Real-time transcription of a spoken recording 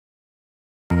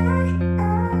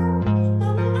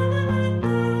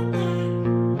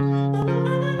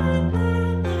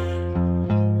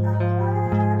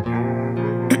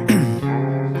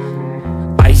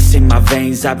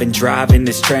years I've been driving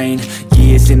this train.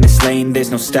 Years in this lane,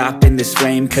 there's no stopping this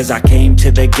flame. Cause I came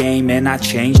to the game and I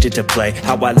changed it to play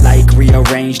how I like,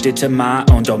 rearranged it to my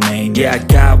own domain. Yeah, I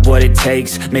got what it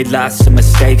takes, made lots of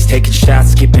mistakes, taking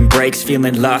shots, skipping breaks,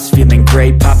 feeling lost, feeling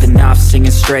great, popping off,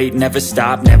 singing straight, never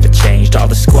stopped, never changed. All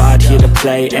the squad here to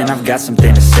play, and I've got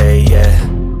something to say, yeah.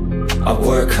 I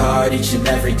work hard each and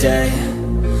every day,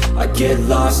 I get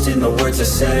lost in the words I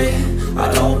say.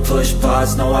 I don't push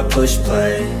pause, no I push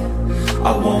play.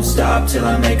 I won't stop till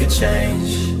I make a change.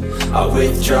 I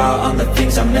withdraw on the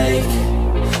things I make.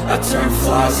 I turn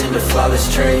flaws into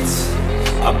flawless traits.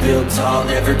 I build tall,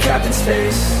 never capped in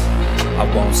space. I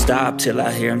won't stop till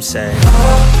I hear him say, oh,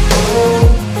 oh,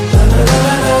 la, la,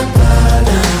 la, la, la,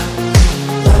 la.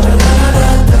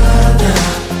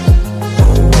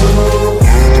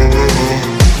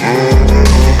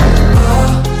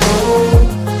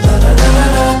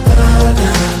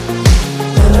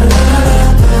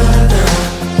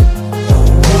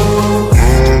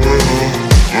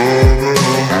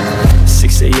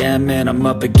 And I'm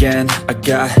up again. I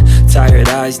got tired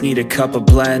eyes, need a cup of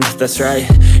blend. That's right,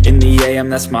 in the AM,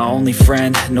 that's my only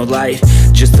friend. No light,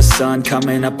 just the sun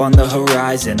coming up on the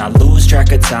horizon. I lose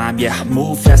track of time, yeah, I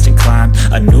move fast and climb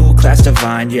a new class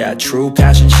divine, yeah, true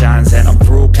passion shines. And I'm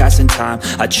through passing time,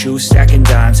 I choose stacking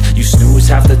dimes. You snooze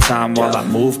half the time while I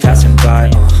move passing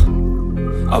by.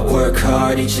 I work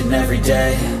hard each and every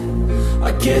day,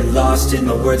 I get lost in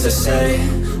the words I say.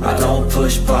 I don't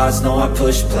push pause, no I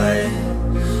push play.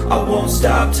 I won't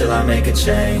stop till I make a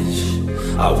change.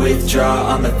 I withdraw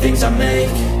on the things I make.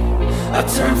 I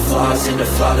turn flaws into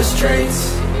flawless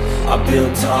traits. I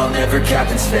build tall, never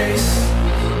capped in space.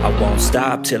 I won't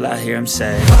stop till I hear him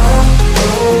say, oh,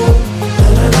 oh,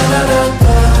 la, la, la,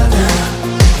 la, la.